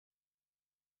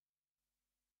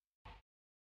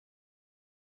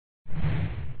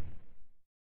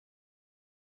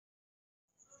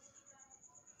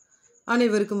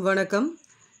அனைவருக்கும் வணக்கம்.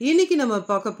 இன்னைக்கு நம்ம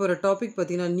பார்க்க போற டாபிக்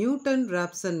பார்த்தீங்கன்னா நியூட்டன்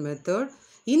ராப்சன் மெத்தட்.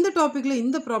 இந்த டாபிக்ல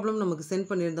இந்த ப்ராப்ளம் நமக்கு சென்ட்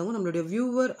பண்ணியிருந்தவங்க நம்மளுடைய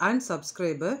வியூவர் அண்ட்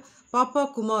சப்ஸ்கிரைபர் பாப்பா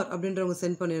குமார் அப்படின்றவங்க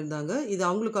சென்ட் பண்ணியிருந்தாங்க. இது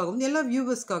அவங்களுக்காகவும் எல்லா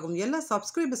வியூவர்ஸ்க்காகவும் எல்லா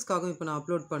சப்ஸ்கிரைபர்ஸ்க்காகவும் இப்போ நான்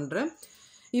அப்லோட் பண்ணுறேன்.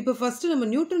 இப்போ ஃபஸ்ட்டு நம்ம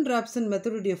நியூட்டன் ராப்சன்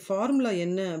மெத்தடுடைய ஃபார்முலா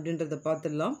என்ன அப்படின்றத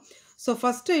பார்த்துடலாம். So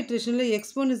first ஐட்ரேஷனில்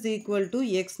x1 is equal to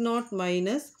x0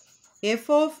 minus f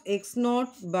of x0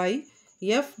 by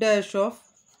f dash of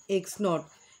x0.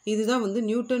 இதுதான் வந்து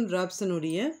நியூட்டன்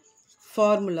ராப்சனுடைய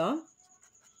ஃபார்முலா.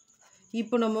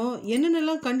 இப்போ நம்ம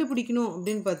என்னென்னலாம் கண்டுபிடிக்கணும்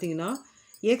அப்படின்னு பார்த்தீங்கன்னா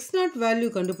x0 வேல்யூ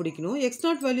கண்டுபிடிக்கணும்.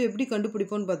 x0 வேல்யூ எப்படி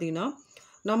கண்டுபிடிப்போம்னு பார்த்தீங்கன்னா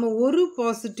நம்ம ஒரு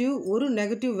பாசிட்டிவ் ஒரு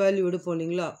நெகட்டிவ் வேல்யூ எடுப்போம்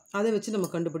இல்லைங்களா, அதை வச்சு நம்ம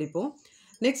கண்டுபிடிப்போம்.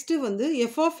 நெக்ஸ்ட்டு வந்து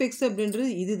f of x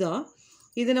அப்படின்றது இதுதான்.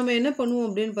 இது நம்ம என்ன பண்ணுவோம்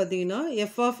அப்படின்னு பார்த்தீங்கன்னா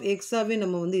f of x-ஆகவே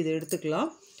நம்ம வந்து இதை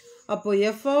எடுத்துக்கலாம். அப்போது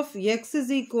f of x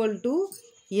is equal to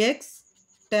x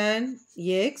tan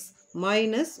x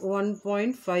minus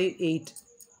 1.58.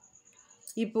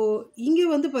 இப்போது இங்கே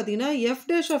வந்து பார்த்திங்கன்னா f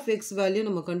dash of x value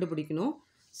நம்ம கண்டுபிடிக்கணும்.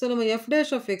 ஸோ நம்ம f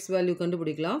dash of x value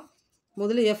கண்டுபிடிக்கலாம்.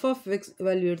 முதல்ல f of x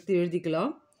வேல்யூ எடுத்து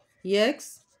எழுதிக்கலாம். x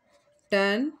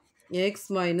tan x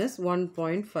minus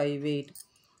 1.58.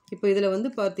 இப்போ இதில்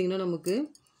வந்து பார்த்திங்கன்னா நமக்கு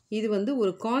இது வந்து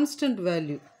ஒரு கான்ஸ்டன்ட்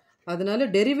வேல்யூ,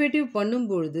 அதனால் டெரிவேட்டிவ்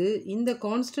பண்ணும்பொழுது இந்த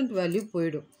கான்ஸ்டன்ட் வேல்யூ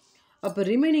போயிடும். அப்போ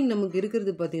ரிமைனிங் நமக்கு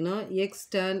இருக்கிறது பார்த்திங்கன்னா எக்ஸ்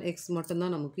டேன் எக்ஸ்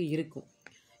மட்டும்தான் நமக்கு இருக்கும்.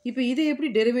 இப்போ இதை எப்படி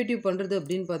டெரிவேட்டிவ் பண்ணுறது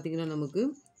அப்படின்னு பார்த்திங்கன்னா நமக்கு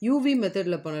யூவி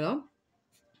மெத்தடில் பண்ணலாம்.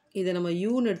 இதை நம்ம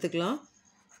யூன்னு எடுத்துக்கலாம்,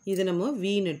 இதை நம்ம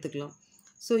வின்னு எடுத்துக்கலாம்.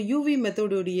 ஸோ யூவி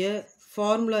மெத்தடுடைய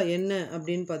ஃபார்முலா என்ன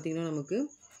அப்படின்னு பார்த்திங்கன்னா நமக்கு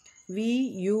we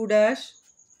you dash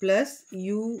plus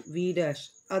you V dash,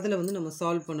 அதில் வந்து நம்ம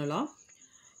சால்வ் பண்ணலாம்.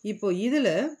 இப்போ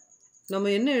இதில் நம்ம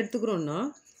என்ன எடுத்துக்கிறோன்னா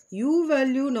u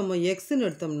வேல்யூ நம்ம எக்ஸ்ன்னு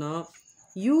எடுத்தோம்னா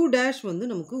u டேஷ் வந்து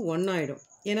நமக்கு 1 ஆகிடும்.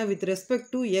 ஏன்னா வித்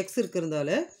ரெஸ்பெக்ட் டு எக்ஸ் இருக்கிறதால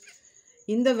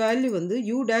இந்த வேல்யூ வந்து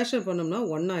u டேஷை பண்ணோம்னா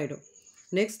 1 ஆகிடும்.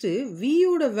 நெக்ஸ்ட்டு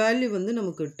வியோட வேல்யூ வந்து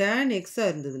நமக்கு டேன்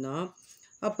எக்ஸாக இருந்ததுன்னா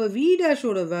அப்போ வி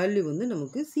டேஷோட வேல்யூ வந்து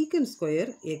நமக்கு சீக்கண்ட்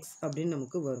ஸ்கொயர் எக்ஸ் அப்படின்னு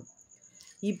நமக்கு வரும்.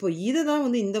 இப்போ இதை தான்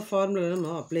வந்து இந்த ஃபார்முலாவில்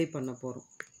நம்ம அப்ளை பண்ண போகிறோம்.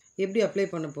 எப்படி அப்ளை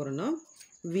பண்ண போகிறோன்னா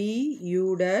we you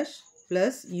dash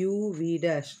plus you V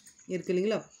dash இருக்கு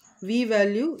இல்லைங்களா, வி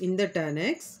வேல்யூ இந்த tan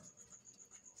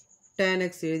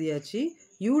x எழுதியாச்சு.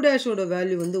 யூ டேஷோட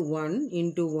வேல்யூ வந்து 1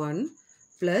 இன்ட்டு 1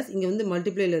 ப்ளஸ் இங்கே வந்து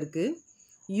மல்டிப்ளையில் இருக்குது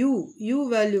யூ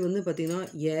வேல்யூ வந்து பார்த்திங்கன்னா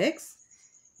எக்ஸ்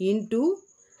இன்ட்டு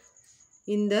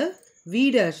இந்த வி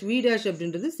டேஷ்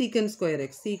அப்படின்றது சீக்கண்ட் ஸ்கொயர்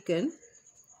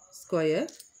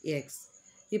எக்ஸ்.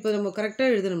 இப்போ நம்ம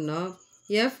கரெக்டாக எழுதணும்னா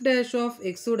f dash of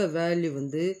xோட வேல்யூ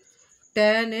வந்து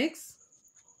tan x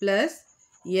plus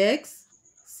X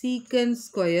secant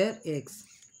square X.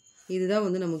 இதுதான்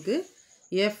வந்து நமக்கு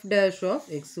f dash of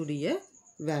x உடைய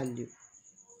வேல்யூ.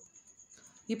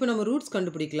 இப்போ நம்ம ரூட்ஸ்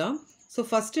கண்டுபிடிக்கலாம். ஸோ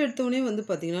ஃபஸ்ட்டு எடுத்தோடனே வந்து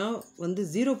பார்த்திங்கன்னா வந்து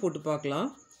 0 போட்டு பார்க்கலாம்,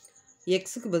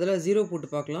 எக்ஸுக்கு பதிலாக 0 போட்டு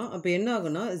பார்க்கலாம். அப்போ என்ன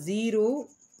ஆகுனா 0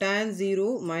 tan 0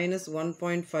 மைனஸ்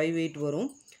 1.58 வரும்.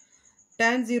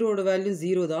 tan 0ஓட வேல்யூ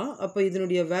 0 தான். அப்போ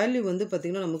இதனுடைய வேல்யூ வந்து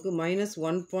பார்த்திங்கன்னா நமக்கு மைனஸ்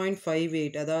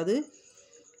 1.58, அதாவது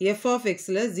f of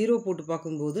xல 0 போட்டு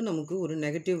பார்க்கும்போது நமக்கு ஒரு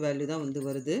நெகட்டிவ் வேல்யூ தான் வந்து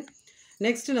வருது.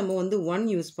 நெக்ஸ்ட்டு நம்ம வந்து 1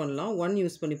 யூஸ் பண்ணலாம், 1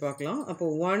 யூஸ் பண்ணி பார்க்கலாம். அப்போ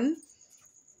 1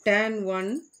 tan 1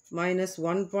 மைனஸ்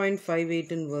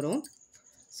 1.58ன்னு வரும்.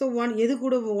 ஸோ 1 எது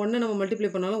கூட 1 நம்ம மல்டிப்ளை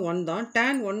பண்ணாலும் 1 தான்.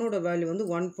 tan 1ஓட வேல்யூ வந்து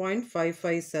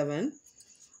 1.557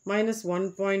 மைனஸ்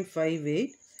 1.58.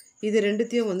 இது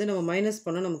ரெண்டுத்தையும் வந்து நம்ம மைனஸ்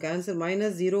பண்ணால் நமக்கு ஆன்சர்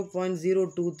மைனஸ்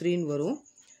 0.023ன்னு வரும்.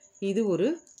 இது ஒரு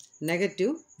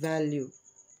நெகட்டிவ் வேல்யூ.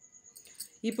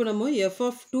 இப்போ நம்ம f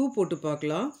of 2 போட்டு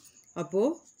பார்க்கலாம்.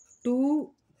 அப்போது 2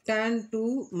 tan 2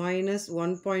 மைனஸ்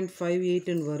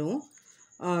 1.58ன்னு வரும்.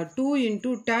 2 இன்ட்டு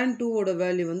tan 2ஓட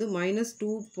வேல்யூ வந்து மைனஸ்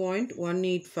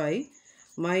 2.185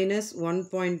 மைனஸ்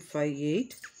 1.58.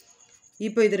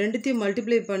 இப்போ இது ரெண்டுத்தையும்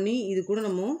மல்டிப்ளை பண்ணி இது கூட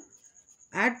நம்ம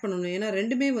ஆட் பண்ணணும், ஏன்னா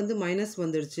ரெண்டுமே வந்து மைனஸ்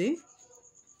வந்துடுச்சு.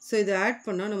 ஸோ இதை ஆட்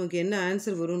பண்ணால் நமக்கு என்ன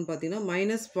ஆன்சர் வரும்னு பார்த்தீங்கன்னா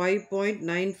மைனஸ்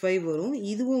 5.95 வரும்.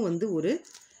 இதுவும் வந்து ஒரு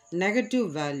நெகட்டிவ்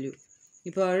வேல்யூ.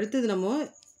 இப்போ அடுத்தது நம்ம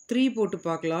 3 போட்டு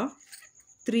பார்க்கலாம்.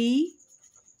 3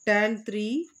 tan 3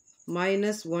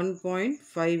 மைனஸ்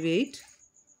 1.58.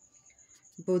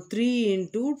 இப்போது 3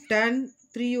 இன்ட்டு tan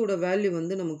 3ஓட வேல்யூ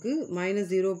வந்து நமக்கு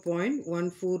மைனஸ்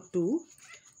 0.142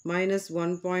 மைனஸ்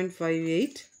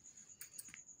 1.58.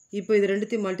 இப்போ இது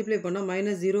ரெண்டுத்தையும் மல்டிப்ளை பண்ணால்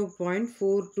மைனஸ்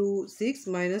 0.426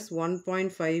 மைனஸ்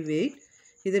 1.58.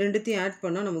 இது ரெண்டுத்தையும் ஆட்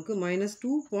பண்ணால் நமக்கு மைனஸ்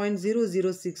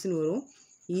 2.006ன்னு வரும்.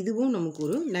 இதுவும் நமக்கு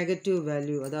ஒரு நெகட்டிவ்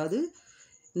வேல்யூ, அதாவது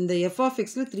இந்த f of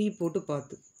xல 3 போட்டு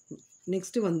பார்த்து.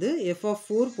 நெக்ஸ்ட்டு வந்து f of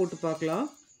 4 போட்டு பார்க்கலாம்.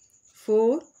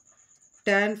 4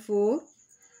 tan 4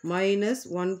 minus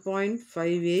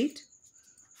 1.58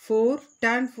 4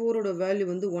 tan 4 ஓட வேல்யூ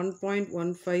வந்து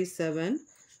 1.157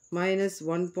 minus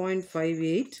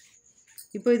 1.58.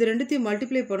 இப்போ இது ரெண்டுத்தையும்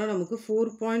மல்டிப்ளை பண்ணால் நமக்கு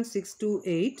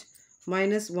 4.628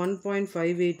 minus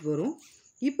 1.58 வரும்.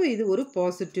 இப்போ இது ஒரு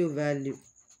பாசிட்டிவ் வேல்யூ.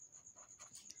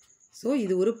 ஸோ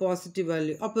இது ஒரு பாசிட்டிவ்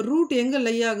வேல்யூ. அப்போ ரூட் எங்கே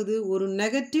லை ஆகுது? ஒரு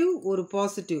நெகட்டிவ் ஒரு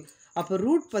பாசிட்டிவ். அப்போ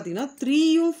ரூட் பார்த்திங்கன்னா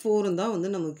 3யும் 4ம் தான் வந்து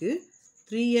நமக்கு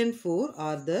 3 and 4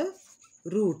 are the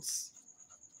roots.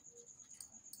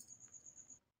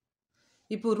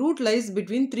 இப்போ ரூட் லைஸ்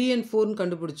பிட்வீன் 3 and 4ன்னு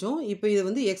கண்டுபிடிச்சோம். இப்போ இதை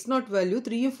வந்து x0 வேல்யூ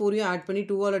 3யும் 4யும் ஆட் பண்ணி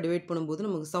 2ஆல் டிவைட் பண்ணும்போது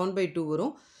நமக்கு 7/2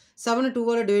 வரும். 7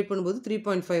 2ஆல் டிவைட் பண்ணும்போது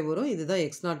 3.5 வரும். இதுதான்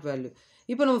x0 வேல்யூ.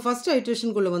 இப்போ நம்ம ஃபஸ்ட்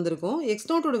ஐட்ரேஷனுக்குள்ளே வந்திருக்கோம்.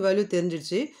 x0ஓட வேல்யூ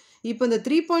தெரிஞ்சிடுச்சு. இப்போ இந்த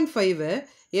 3.5ஐ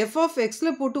f of xல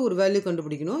போட்டு ஒரு வேல்யூ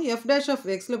கண்டுபிடிக்கணும். f dash of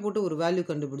xல போட்டு ஒரு வேல்யூ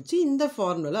கண்டுபிடிச்சி இந்த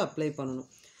ஃபார்முலாவில் அப்ளை பண்ணணும்.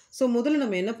 ஸோ முதல்ல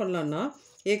நம்ம என்ன பண்ணலாம்னா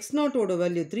x0ஓட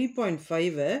வேல்யூ 3.5ஐ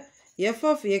f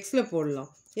of xல போடலாம்.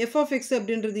 f of x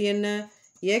அப்படின்றது என்ன?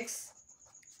 x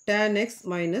tan x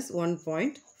minus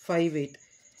 1.58.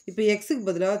 இப்போ xக்கு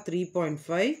பதிலாக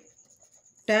 3.5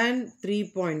 tan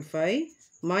 3.5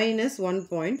 minus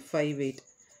 1.58.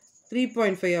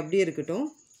 3.5 அப்படியே இருக்கட்டும்.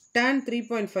 tan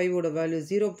 3.5 ஓட வேல்யூ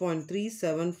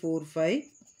 0.3745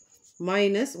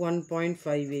 minus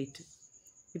 1.58.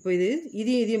 இப்போ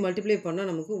இதையும் மல்டிப்ளை பண்ணால்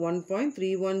நமக்கு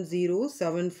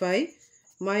 1.31075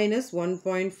 minus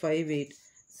 1.58.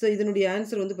 ஸோ இதனுடைய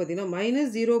ஆன்சர் வந்து பார்த்திங்கன்னா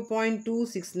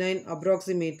 -0.269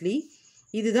 அப்ராக்சிமேட்லி.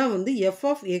 இதுதான் வந்து f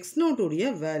of x0 உடைய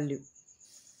value.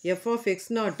 f of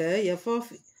x0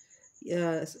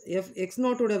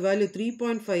 x0 ஓட வேல்யூ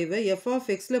 3.5ஐ f of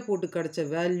xல போட்டு கிடச்ச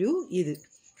வேல்யூ இது.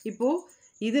 இப்போது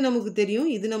இது நமக்கு தெரியும்,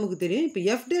 இது நமக்கு தெரியும். இப்போ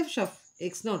f dash of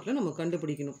x0ல நம்ம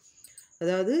கண்டுபிடிக்கணும்.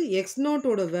 அதாவது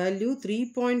x0ஓட வேல்யூ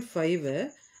 3.5ஐ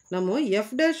நம்ம f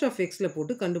dash of xல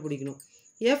போட்டு கண்டுபிடிக்கணும்.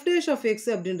 f dash of x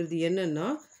அப்படின்றது என்னன்னா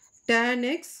tan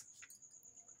x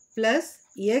plus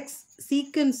x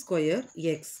secant square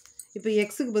x. இப்போ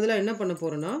xக்கு பதிலாக என்ன பண்ண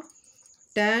போகிறோன்னா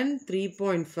tan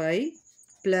 3.5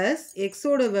 plus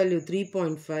xோட value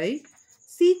 3.5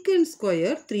 secant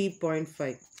square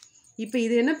 3.5. இப்போ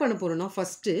இது என்ன பண்ண போகிறோன்னா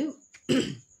ஃபஸ்ட்டு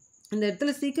இந்த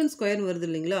இடத்துல secant square வருது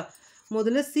இல்லைங்களா,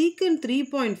 முதல்ல secant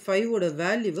 3.5ஓட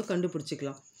வேல்யூவை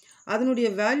கண்டுபிடிச்சிக்கலாம். அதனுடைய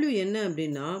வேல்யூ என்ன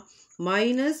அப்படின்னா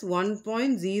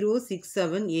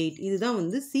 -1.0678. இதுதான்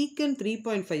வந்து secant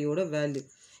 3.5ஓட வேல்யூ.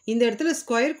 இந்த இடத்துல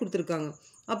ஸ்கொயர் கொடுத்துருக்காங்க.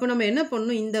 அப்போ நம்ம என்ன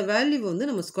பண்ணணும்? இந்த வேல்யூவை வந்து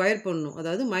நம்ம ஸ்கொயர் பண்ணணும்.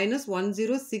 அதாவது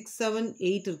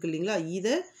 -10678 இருக்கு இல்லைங்களா,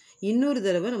 இதை இன்னொரு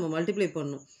தடவை நம்ம மல்டிப்ளை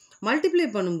பண்ணணும். மல்டிப்ளை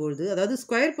பண்ணும்போது, அதாவது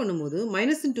ஸ்கொயர் பண்ணும்போது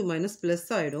மைனஸ் இன்ட்டு மைனஸ் ப்ளஸ்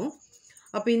ஆகிடும்.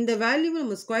 அப்போ இந்த வேல்யூவை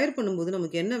நம்ம ஸ்கொயர் பண்ணும்போது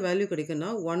நமக்கு என்ன வேல்யூ கிடைக்குன்னா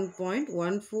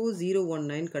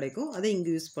 1.14019 கிடைக்கும். அதை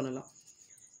இங்கே யூஸ் பண்ணலாம்.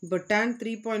 இப்போ tan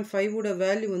 3.5ஓட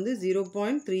வேல்யூ வந்து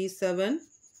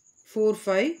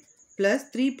 0.3745 ப்ளஸ்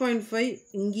 3.5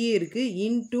 இங்கேயே இருக்குது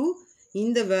இன்டூ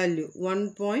இந்த வேல்யூ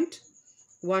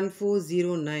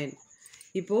 1.1409.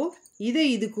 இப்போது இதை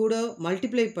இது கூட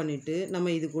மல்டிப்ளை பண்ணிவிட்டு நம்ம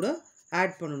இது கூட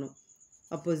ஆட் பண்ணணும்.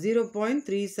 அப்போ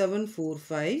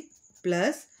 0.3745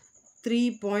 ப்ளஸ்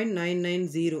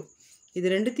 3.990 இது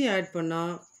ரெண்டுத்தையும் ஆட்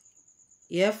பண்ணால்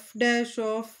f dash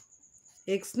of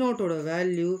x0ஓட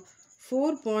வேல்யூ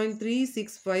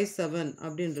 4.3657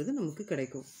 அப்படின்றது நமக்கு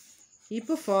கிடைக்கும்.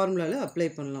 இப்போ ஃபார்முலாவில் அப்ளை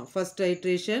பண்ணலாம். ஃபஸ்ட்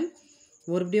ஐட்ரேஷன்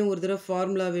மறுபடியும் ஒரு தடவை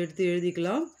ஃபார்முலாவை எடுத்து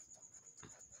எழுதிக்கலாம்.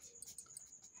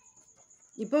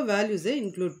 இப்போ வேல்யூஸை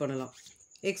இன்க்ளூட் பண்ணலாம்.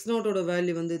 x0ஓட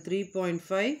வேல்யூ வந்து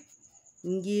 3.5,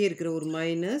 இங்கேயே இருக்கிற ஒரு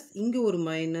மைனஸ், இங்கே ஒரு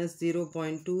மைனஸ்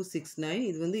 0.269.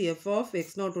 இது வந்து f of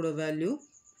x0ஓட வேல்யூ.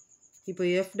 இப்போ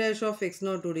f dash of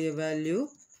x0உடைய value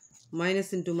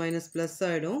minus into minus plus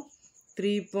ஆகிடும்.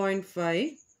 3.5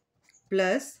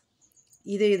 ப்ளஸ்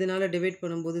இதை இதனால் டிவைட்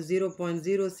பண்ணும்போது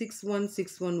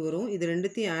 0.06161 வரும். இது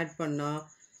ரெண்டுத்தையும் ஆட் பண்ணால்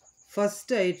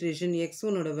ஃபஸ்ட் ஐட்ரேஷன்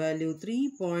x1ஓட வேல்யூ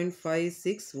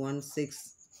 3.5616.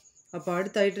 அப்போ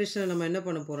அடுத்த ஐட்ரேஷனில் நம்ம என்ன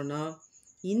பண்ண போகிறோன்னா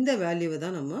இந்த வேல்யூவை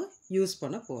தான் நம்ம யூஸ்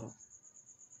பண்ண போகிறோம்.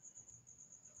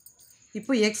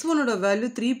 இப்போ x1ஓட வேல்யூ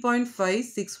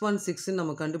 3.5616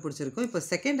 நம்ம கண்டுபிடிச்சிருக்கோம். இப்போ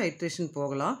செகண்ட் ஐட்ரேஷன்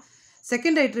போகலாம்.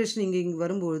 செகண்ட் ஐட்ரேஷன் இங்கே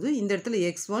வரும்போது இந்த இடத்துல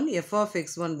x1 f of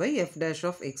x1 by f dash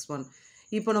of x1.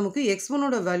 இப்போ நமக்கு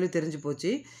x1ஓட வேல்யூ தெரிஞ்சு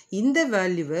போச்சு. இந்த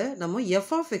வேல்யூவை நம்ம f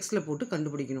of xல போட்டு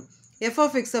கண்டுபிடிக்கணும். f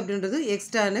of x அப்படின்றது x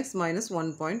tan x minus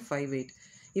 1.58.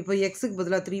 இப்போ xக்கு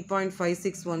பதிலாக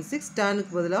 3.5616,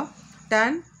 tanக்கு பதிலாக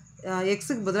tan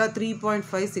xக்கு பதிலாக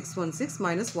 3.5616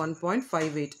 minus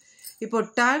 1.58. இப்போ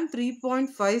tan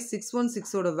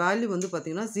 3.5616ஓட வேல்யூ வந்து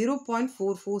பார்த்திங்கன்னா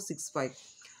 0.4465.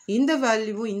 இந்த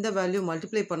வேல்யூ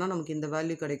மல்டிப்ளை பண்ணால் நமக்கு இந்த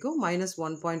வேல்யூ கிடைக்கும்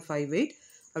 -1.58.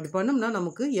 அப்படி பண்ணோம்னா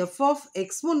நமக்கு f of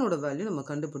x1ஓட வேல்யூ நம்ம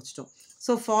கண்டுபிடிச்சிட்டோம்.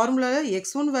 ஸோ ஃபார்முலாவில்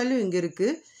x1 வேல்யூ இங்கே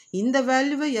இருக்குது, இந்த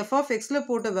வேல்யூவை f of xல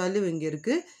போட்ட வேல்யூ இங்கே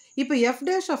இருக்குது. இப்போ f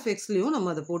dash of xலையும் நம்ம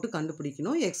அதை போட்டு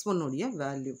கண்டுபிடிக்கணும் x1 உடைய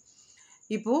வேல்யூ.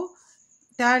 இப்போது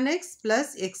tan x plus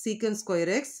x secant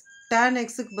square x, tan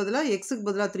xக்கு பதிலாக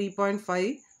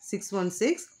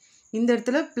 3.5616. இந்த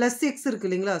இடத்துல plus x இருக்கு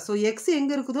இல்லைங்களா? ஸோ x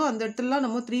எங்கே இருக்குதோ அந்த இடத்துலலாம்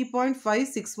நம்ம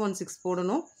 3.5616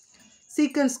 போடணும்.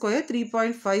 secant square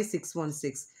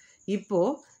 3.5616.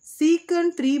 இப்போது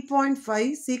secant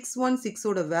 3.5616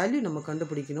 ஓட வேல்யூ நம்ம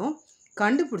கண்டுபிடிக்கணும்.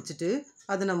 கண்டுபிடிச்சிட்டு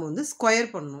அதை நம்ம வந்து ஸ்கொயர்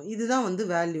பண்ணணும். இதுதான் வந்து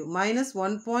வேல்யூ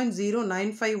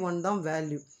 -1.0951 தான்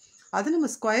வேல்யூ. அதை நம்ம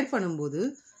ஸ்கொயர் பண்ணும்போது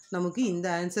நமக்கு இந்த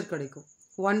ஆன்சர் கிடைக்கும்.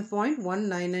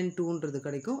 1.1992ன்றது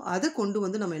கிடைக்கும். அதை கொண்டு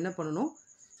வந்து நம்ம என்ன பண்ணணும்,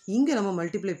 இங்கே நம்ம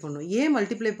மல்டிப்ளை பண்ணணும். ஏன்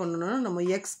மல்டிப்ளை பண்ணணும்னா நம்ம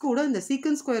எக்ஸ் கூட இந்த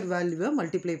சீக்கன் ஸ்கொயர் வேல்யூவை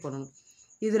மல்டிப்ளை பண்ணணும்.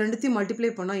 இது ரெண்டுத்தையும்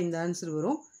மல்டிப்ளை பண்ணால் இந்த ஆன்சர்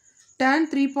வரும். tan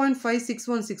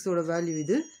 3.5616 ஓட வேல்யூ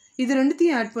இது. இது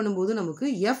ரெண்டுத்தையும் ஆட் பண்ணும்போது நமக்கு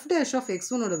f dash of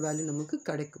x1 ஓட வேல்யூ நமக்கு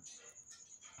கிடைக்கும்.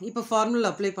 இப்போ ஃபார்முலா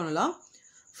அப்ளை பண்ணலாம்.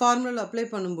 ஃபார்முலா அப்ளை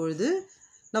பண்ணும்பொழுது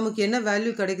நமக்கு என்ன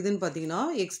வேல்யூ கிடைக்குதுன்னு பார்த்தீங்கன்னா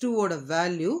x2 ஓட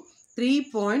வேல்யூ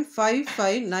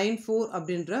 3.5594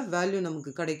 அப்படின்ற வேல்யூ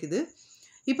நமக்கு கிடைக்குது.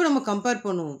 இப்போ நம்ம கம்பேர்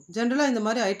பண்ணுவோம். ஜென்ரலாக இந்த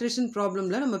மாதிரி ஐட்ரேஷன்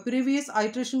ப்ராப்ளமில் நம்ம ப்ரீவியஸ்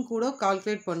ஐட்ரேஷன் கூட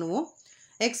கால்குலேட் பண்ணுவோம்.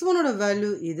 x1ஓட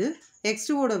வேல்யூ இது,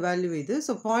 x2ஓட வேல்யூ இது.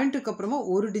 ஸோ பாயிண்ட்டுக்கு அப்புறமா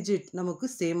ஒரு டிஜிட் நமக்கு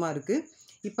சேமாக இருக்குது.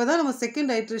 இப்போ தான் நம்ம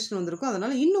செகண்ட் ஐட்ரேஷன் வந்திருக்கோம்.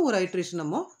 அதனால் இன்னும் ஒரு ஐட்ரேஷன்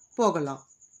நம்ம போகலாம்.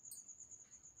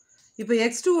 இப்போ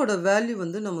x2ஓட வேல்யூ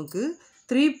வந்து நமக்கு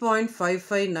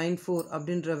 3.5594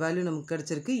 அப்படின்ற வேல்யூ நமக்கு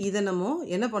கிடச்சிருக்கு. இதை நம்ம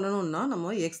என்ன பண்ணணும்னா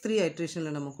நம்ம x3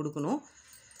 ஐட்ரேஷனில் நம்ம கொடுக்கணும்.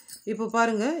 இப்போ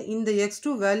பாருங்கள், இந்த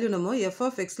x2 வேல்யூ நம்ம f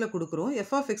of xல கொடுக்குறோம். f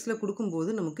of xல கொடுக்கும்போது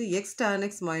நமக்கு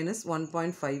xtanx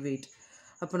 -1.58.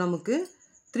 அப்போ நமக்கு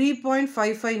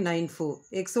 3.5594,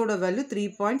 xோட வேல்யூ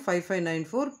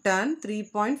 3.5594, tan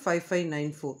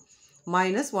 3.5594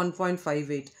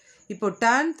 -1.58. இப்போ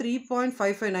tan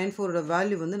 3.5594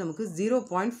 வேல்யூ வந்து நமக்கு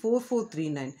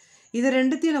 0.4439. இது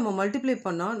ரெண்டுத்தையும் நம்ம மல்டிப்ளை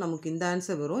பண்ணால் நமக்கு இந்த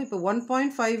ஆன்சர் வரும். இப்போ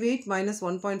 1.58 -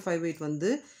 1.58 வந்து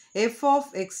f of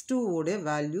x2 ஓட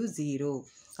வேல்யூ 0.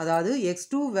 அதாவது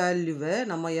x2 வேல்யூவை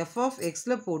நம்ம f of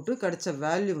xல போட்டு கிடைச்ச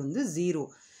வேல்யூ வந்து 0.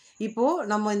 இப்போது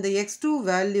நம்ம இந்த x2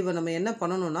 வேல்யூவை நம்ம என்ன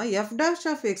பண்ணணும்னா f dash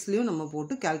of xலையும் நம்ம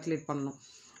போட்டு கால்குலேட் பண்ணணும்.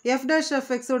 f dash of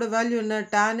xோட வேல்யூ என்ன,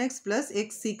 tan x plus x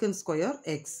secant square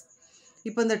x.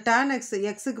 இப்போ இந்த tan x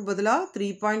xக்கு பதிலாக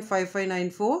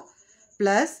 3.5594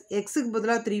 plus xக்கு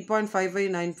பதிலாக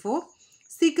 3.5594,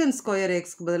 secant square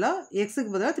xக்கு பதிலாக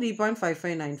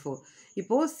 3.5594.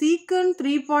 இப்போது secant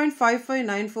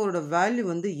 3.5594ஓட வேல்யூ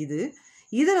வந்து இது.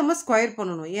 இதை நம்ம ஸ்கொயர்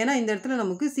பண்ணணும். ஏன்னா இந்த இடத்துல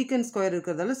நமக்கு secant ஸ்கொயர்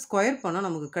இருக்கிறதால ஸ்கொயர் பண்ணால்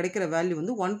நமக்கு கிடைக்கிற வேல்யூ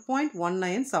வந்து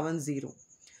 1.1970.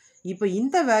 இப்போ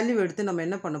இந்த வேல்யூ எடுத்து நம்ம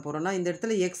என்ன பண்ண போகிறோம்னா இந்த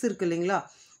இடத்துல எக்ஸ் இருக்குது இல்லைங்களா,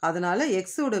 அதனால்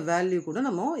எக்ஸோட வேல்யூ கூட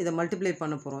நம்ம இதை மல்டிப்ளை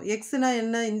பண்ண போகிறோம். எக்ஸ்னா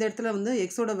என்ன, இந்த இடத்துல வந்து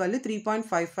எக்ஸோட வேல்யூ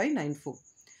 3.5594.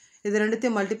 இது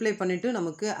ரெண்டுத்தையும் மல்டிப்ளை பண்ணிவிட்டு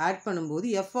நமக்கு ஆட் பண்ணும்போது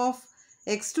f of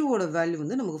x2ஓட வேல்யூ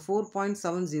வந்து நமக்கு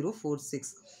 4.7046.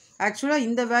 ஆக்சுவலாக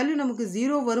இந்த வேல்யூ நமக்கு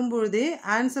 0 வரும்பொழுதே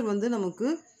ஆன்சர் வந்து நமக்கு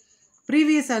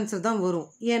ப்ரீவியஸ் ஆன்சர் தான் வரும்.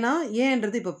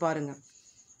 ஏன்றது இப்போ பாருங்கள்.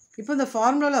 இப்போ இந்த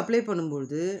ஃபார்முலாவில் அப்ளை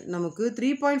பண்ணும்பொழுது நமக்கு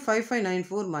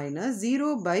 3.5594 மைனஸ்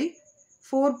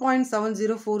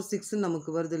 0/4.7046 நமக்கு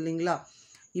வருது இல்லைங்களா.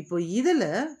 இப்போ இதில்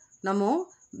நம்ம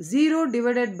 0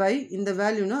 டிவைடட் பை இந்த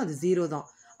வேல்யூனா அது 0 தான்.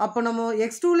 அப்போ நம்ம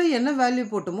x2ல என்ன வேல்யூ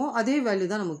போட்டோமோ அதே வேல்யூ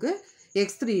தான் நமக்கு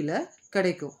x3ல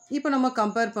கிடைக்கும். இப்போ நம்ம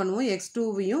கம்பேர் பண்ணுவோம்,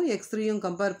 x2வையும் x3யும்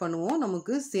கம்பேர் பண்ணுவோம்,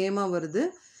 நமக்கு சேமாக வருது.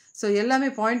 ஸோ எல்லாமே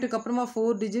பாயிண்ட்டுக்கு அப்புறமா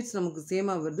 4 டிஜிட்ஸ் நமக்கு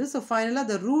சேமாக வருது. ஸோ ஃபைனலாக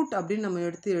அந்த ரூட் அப்படின்னு நம்ம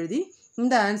எடுத்து எழுதி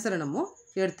இந்த ஆன்சரை நம்ம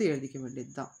எடுத்து எழுதிக்க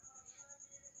வேண்டியது தான்.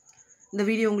 இந்த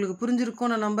வீடியோ உங்களுக்கு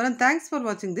புரிஞ்சிருக்கும் நான் நம்புகிறேன். தேங்க்ஸ் ஃபார்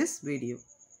வாட்சிங் திஸ் வீடியோ.